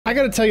I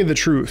gotta tell you the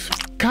truth.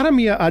 Cara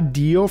mia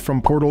addio from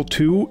Portal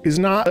 2 is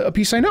not a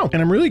piece I know, and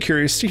I'm really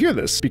curious to hear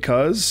this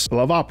because I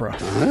love opera.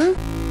 Huh?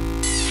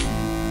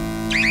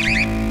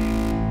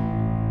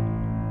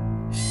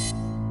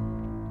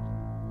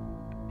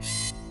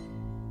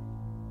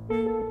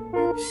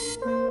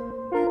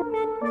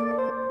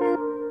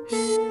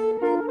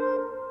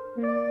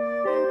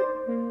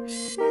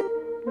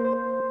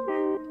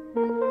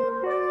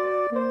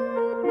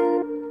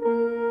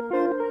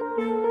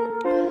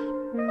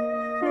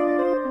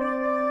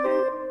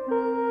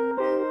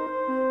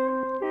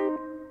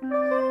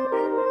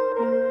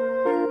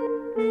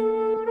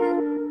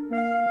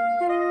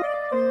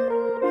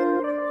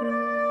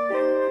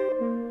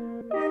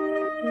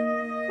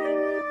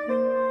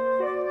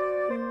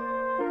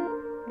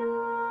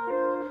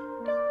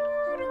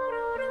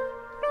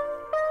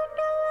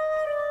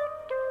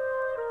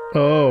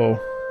 Oh.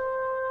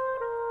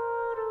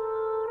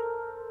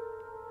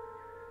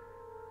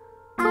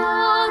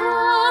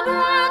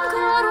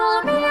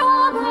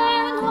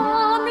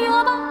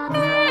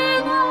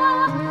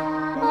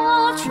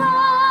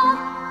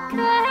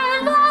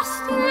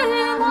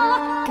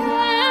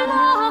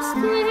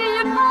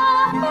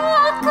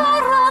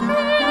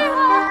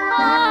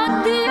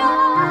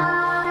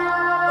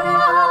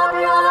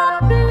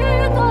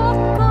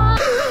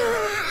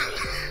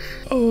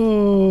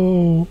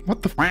 Oh,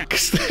 what the fuck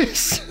is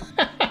this?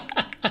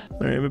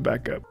 Let me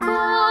back up.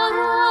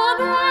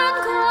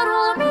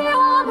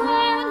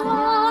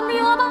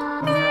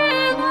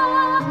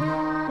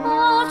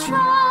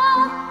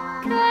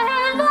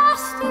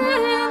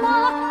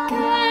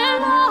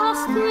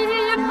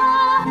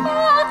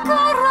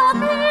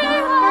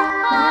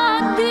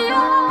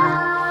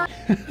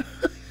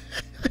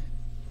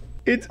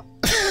 It's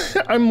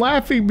I'm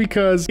laughing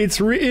because it's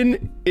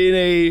written in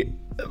a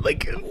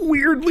like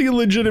weirdly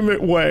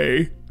legitimate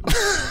way.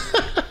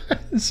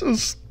 It's so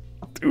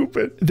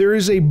stupid. There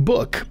is a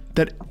book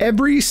that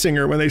every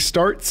singer when they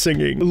start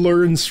singing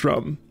learns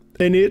from,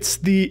 and it's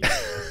the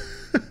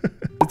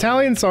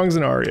Italian Songs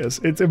and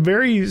Arias. It's a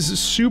very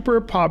super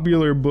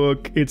popular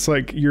book. It's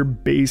like your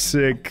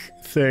basic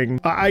thing.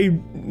 I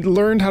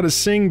learned how to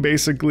sing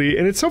basically,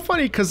 and it's so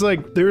funny because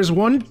like there's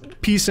one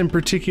piece in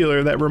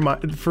particular that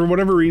for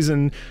whatever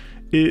reason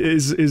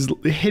is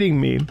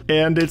hitting me,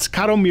 and it's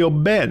Caro mio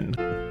ben.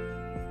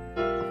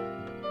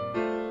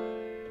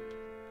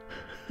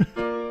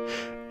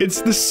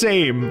 It's the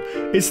same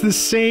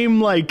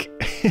like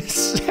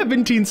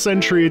 17th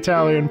century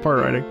Italian part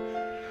writing.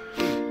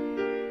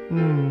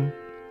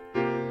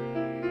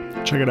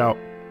 Check it out.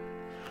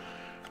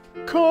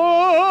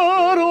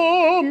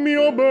 Caro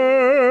mio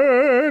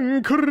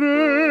ben, credimi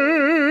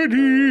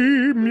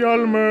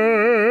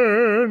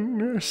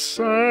almen,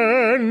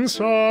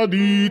 senza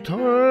di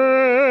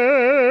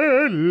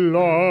te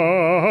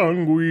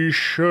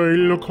languisce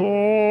il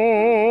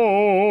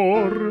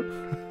cor.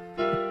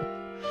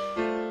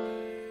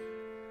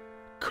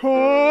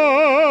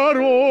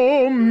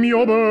 Caro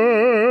mio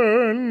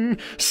ben,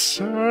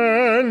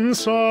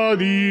 senza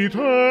di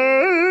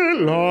te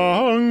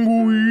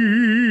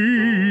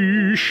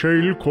languisce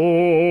il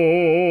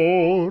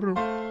cor.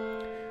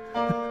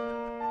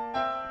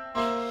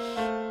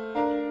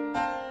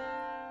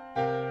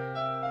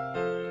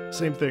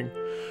 Same thing.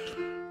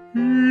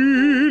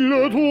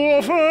 Il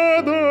tuo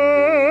fedel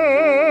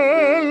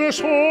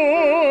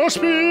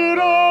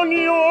sospiro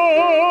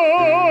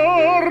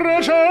ignor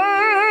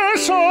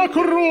cessa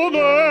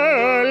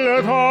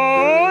crudel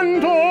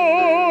tanto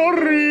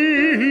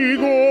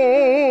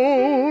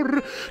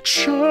rigor,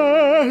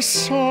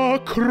 cessa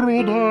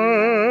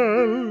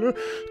crudel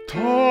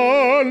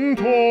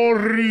tanto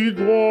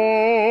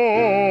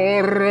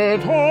rigor,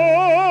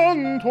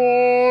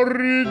 tanto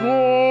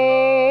rigor.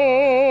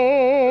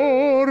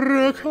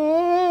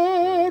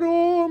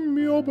 Caro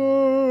mio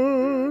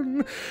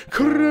ben,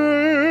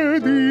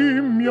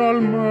 credimi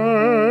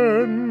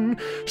almen,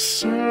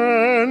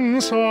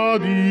 senza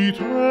di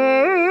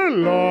te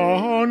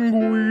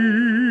languisce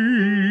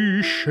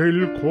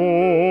il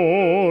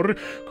cor.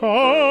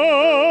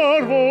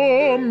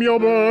 Caro mio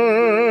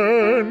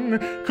ben,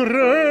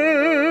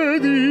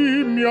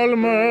 credimi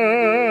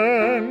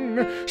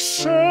almen,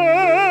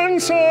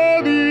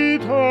 senza di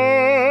te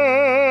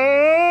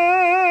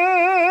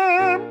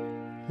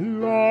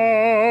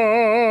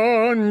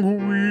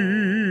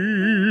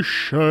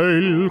languisce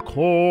il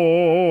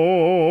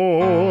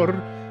cor.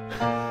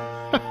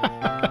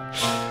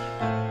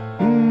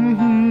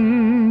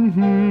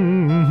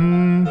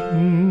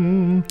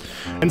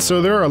 And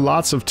so there are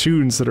lots of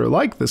tunes that are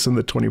like this in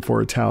the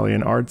 24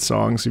 Italian art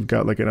songs. You've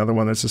got like another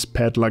one that's just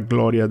Per la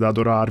Gloria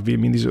D'adorarvi. I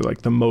mean, these are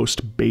like the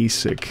most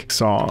basic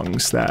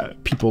songs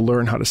that people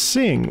learn how to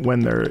sing when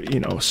they're, you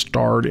know,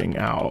 starting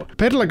out.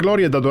 Per la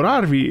Gloria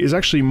D'adorarvi is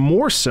actually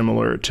more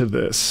similar to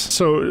this.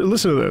 So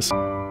listen to this.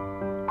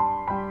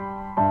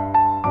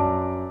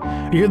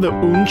 You hear the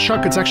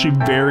unchuck? It's actually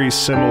very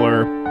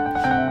similar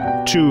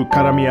to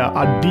Cara mia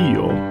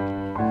addio.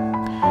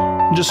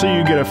 Just so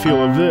you get a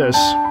feel of this.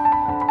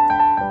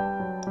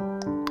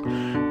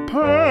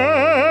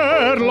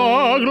 Per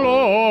la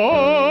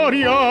gloria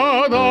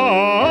Gloria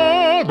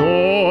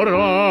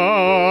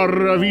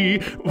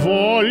D'adorarvi,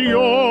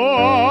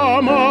 voglio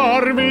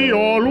amarvi,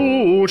 o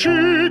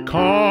luci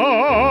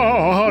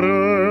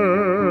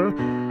care,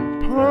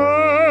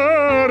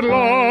 per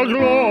la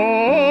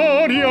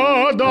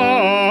gloria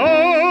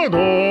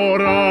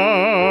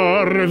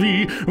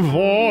d'adorarvi,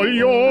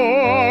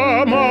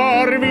 voglio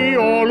amarvi,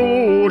 o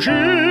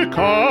luci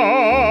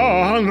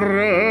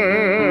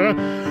care,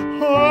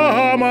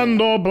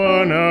 amando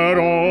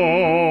benerò,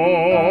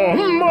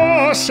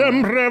 ma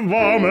sempre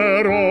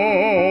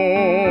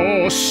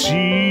v'amerò,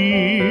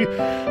 sì,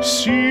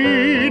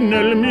 sì,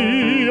 nel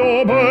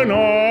mio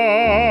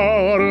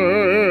benare,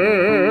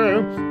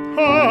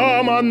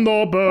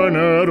 amando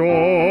benerò,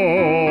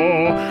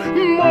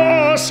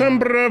 ma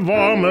sempre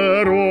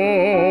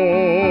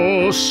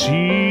v'amerò,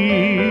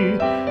 sì,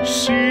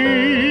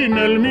 sì,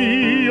 nel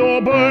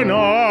mio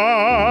benare.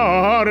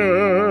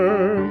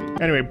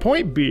 Anyway,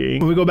 point being,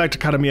 when we go back to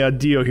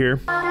Addio here.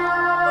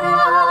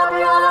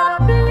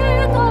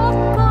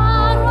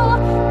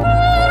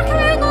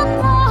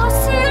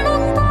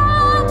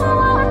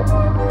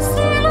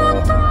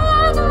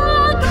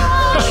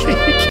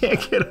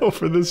 Can't get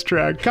over this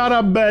track.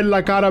 Cara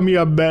bella, cara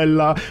mia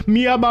bella,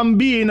 mia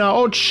bambina,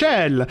 oh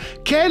ciel,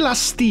 che la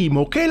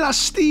stimo, che la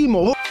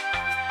stimo.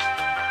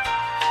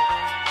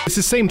 It's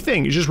the same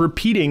thing. It's just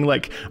repeating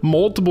like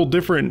multiple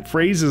different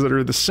phrases that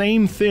are the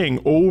same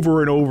thing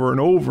over and over and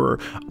over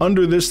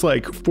under this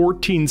like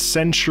 14th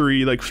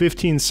century, like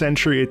 15th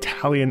century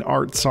Italian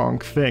art song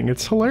thing.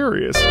 It's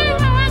hilarious.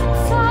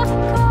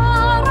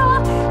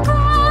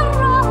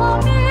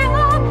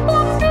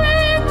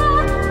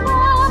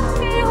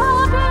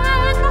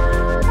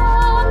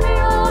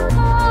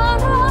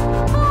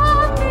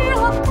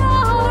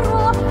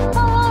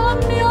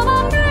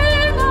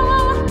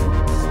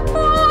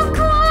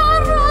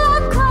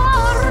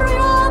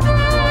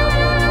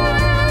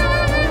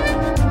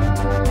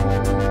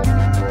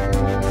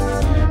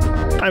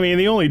 I mean,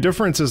 the only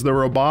difference is the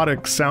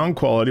robotic sound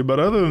quality, but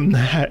other than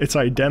that, it's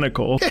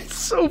identical. It's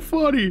so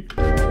funny.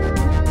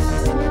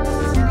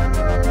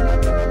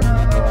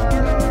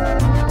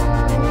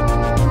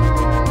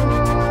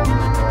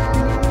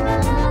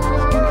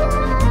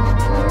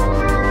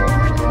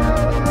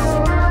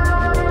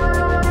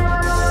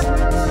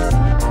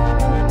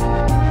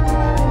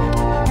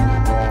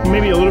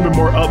 Maybe a little bit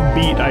more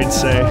upbeat, I'd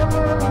say.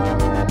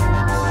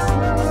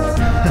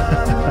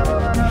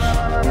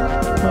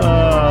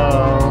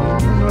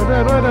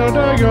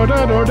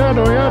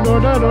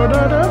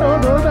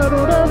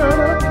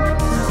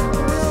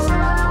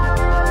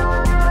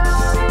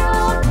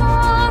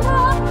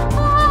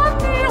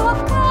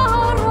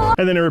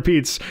 And then it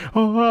repeats,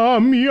 ah,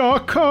 mia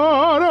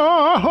cara,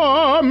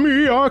 ah,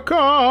 mia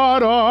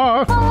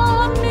cara.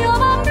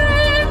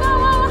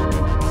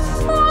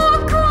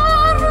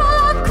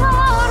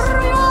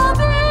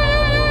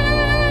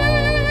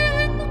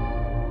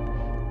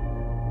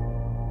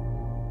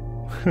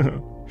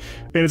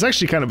 And it's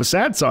actually kind of a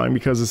sad song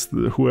because it's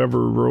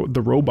whoever wrote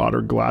the robot,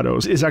 or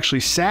GLaDOS, is actually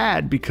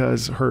sad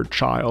because her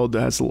child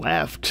has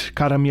left.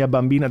 Cara mia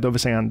bambina,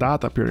 dove sei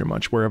andata? Pretty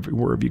much, where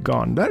have you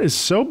gone? That is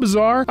so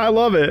bizarre. I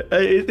love it.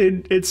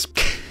 It's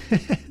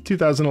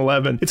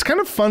 2011. It's kind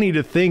of funny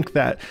to think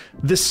that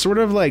this sort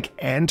of like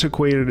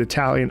antiquated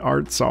Italian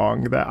art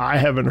song that I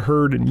haven't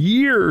heard in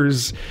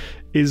years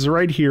is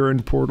right here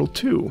in Portal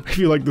 2. If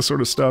you like this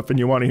sort of stuff and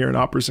you want to hear an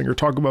opera singer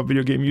talk about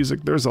video game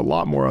music, there's a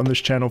lot more on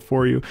this channel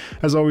for you.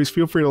 As always,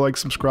 feel free to like,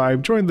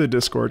 subscribe, join the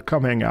Discord,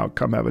 come hang out,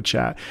 come have a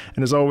chat.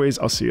 And as always,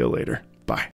 I'll see you later. Bye.